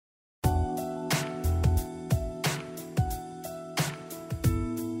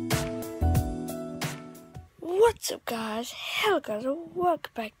What's up, guys? Hello, guys, and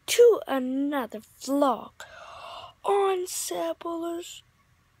welcome back to another vlog on Samplers.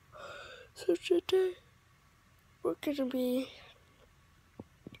 So today we're gonna be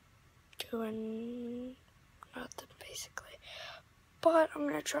doing nothing basically, but I'm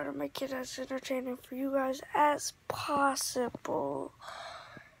gonna try to make it as entertaining for you guys as possible.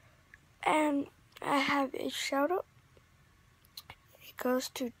 And I have a shout out. It goes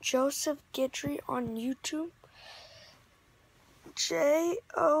to Joseph Guidry on YouTube.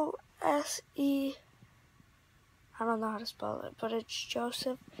 J-O-S-E, I don't know how to spell it, but it's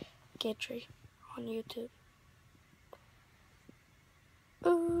Joseph Guidry on YouTube.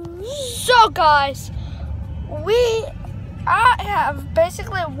 So guys, I have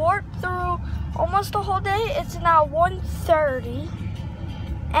basically worked through almost the whole day. It's now 1:30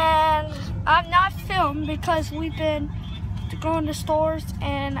 and I've not filmed because we've been going to stores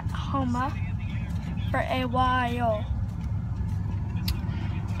in Houma for a while.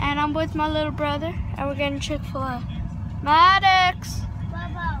 And I'm with my little brother, and we're getting Chick-fil-A. Maddox!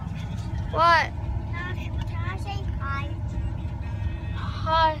 Bobo. What? Can I say hi?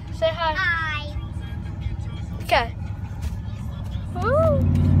 Hi. Say hi. Hi. Okay. Woo!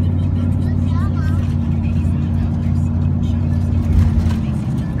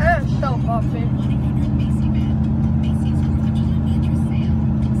 It's so bumpy.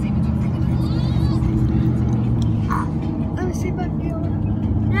 Let me see if I can feel it.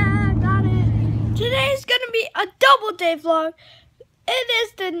 Yeah, I got it. Today's gonna be a double day vlog. It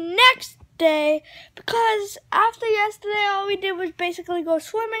is the next day because after yesterday, all we did was basically go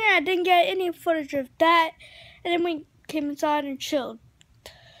swimming. And I didn't get any footage of that, and then we came inside and chilled.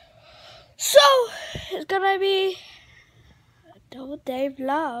 So it's gonna be a double day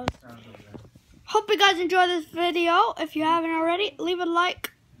vlog. Hope you guys enjoy this video. If you haven't already, leave a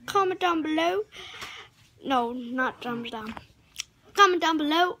like, comment down below. No, not thumbs down. Comment down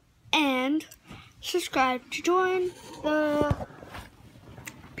below and subscribe to join the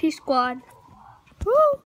Peace Squad. Woo!